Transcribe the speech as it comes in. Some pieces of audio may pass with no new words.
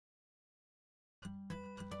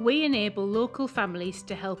We enable local families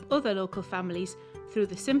to help other local families through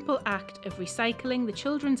the simple act of recycling the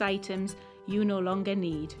children's items you no longer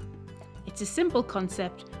need. It's a simple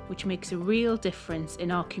concept which makes a real difference in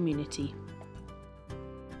our community.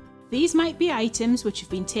 These might be items which have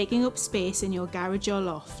been taking up space in your garage or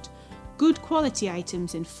loft. Good quality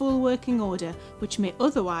items in full working order which may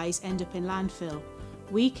otherwise end up in landfill.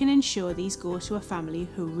 We can ensure these go to a family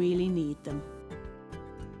who really need them.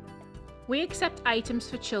 We accept items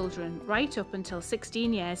for children right up until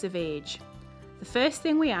 16 years of age. The first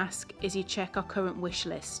thing we ask is you check our current wish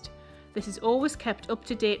list. This is always kept up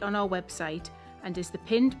to date on our website and is the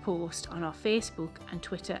pinned post on our Facebook and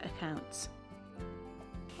Twitter accounts.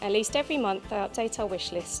 At least every month I update our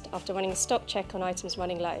wish list after running a stock check on items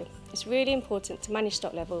running low. It's really important to manage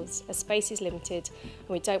stock levels as space is limited and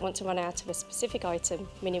we don't want to run out of a specific item,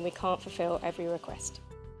 meaning we can't fulfil every request.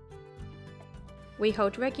 We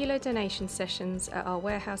hold regular donation sessions at our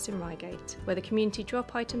warehouse in Reigate, where the community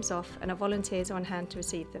drop items off and our volunteers are on hand to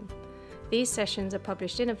receive them. These sessions are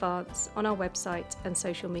published in advance on our website and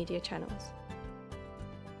social media channels.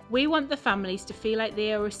 We want the families to feel like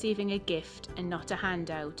they are receiving a gift and not a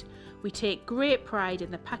handout. We take great pride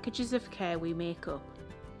in the packages of care we make up.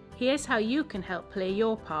 Here's how you can help play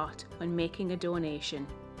your part when making a donation.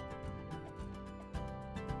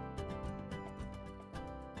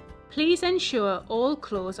 Please ensure all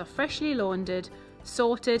clothes are freshly laundered,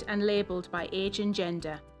 sorted and labelled by age and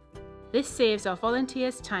gender. This saves our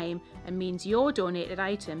volunteers time and means your donated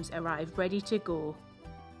items arrive ready to go.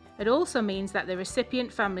 It also means that the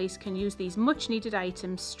recipient families can use these much needed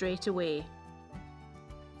items straight away.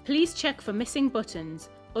 Please check for missing buttons,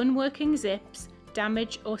 unworking zips,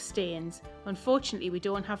 damage or stains. Unfortunately, we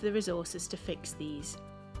don't have the resources to fix these.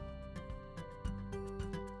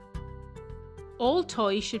 All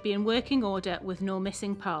toys should be in working order with no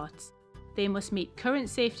missing parts. They must meet current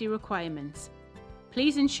safety requirements.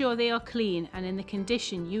 Please ensure they are clean and in the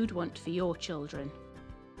condition you'd want for your children.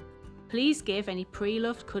 Please give any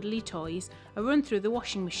pre-loved cuddly toys a run through the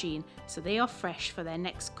washing machine so they are fresh for their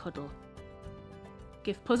next cuddle.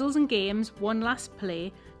 Give puzzles and games one last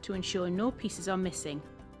play to ensure no pieces are missing,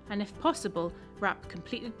 and if possible, wrap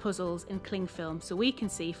completed puzzles in cling film so we can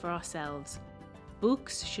see for ourselves.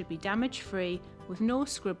 Books should be damage-free with no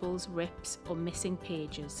scribbles, rips or missing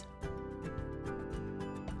pages.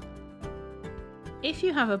 If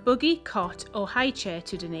you have a buggy, cot or high chair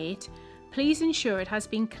to donate, please ensure it has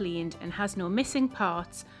been cleaned and has no missing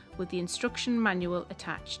parts with the instruction manual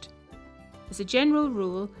attached. As a general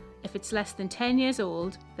rule, if it's less than 10 years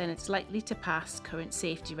old, then it's likely to pass current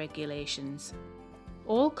safety regulations.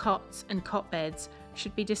 All cots and cot beds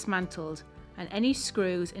should be dismantled and any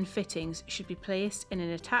screws and fittings should be placed in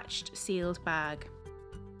an attached sealed bag.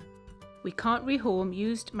 We can't rehome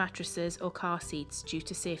used mattresses or car seats due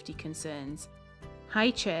to safety concerns.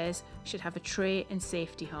 High chairs should have a tray and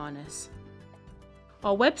safety harness.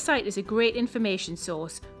 Our website is a great information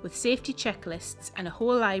source with safety checklists and a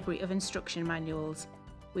whole library of instruction manuals.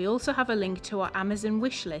 We also have a link to our Amazon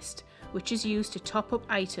wish list, which is used to top up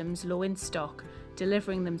items low in stock,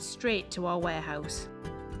 delivering them straight to our warehouse.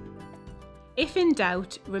 If in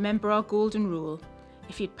doubt, remember our golden rule.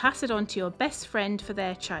 If you'd pass it on to your best friend for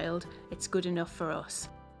their child, it's good enough for us.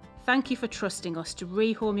 Thank you for trusting us to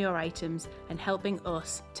rehome your items and helping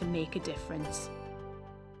us to make a difference.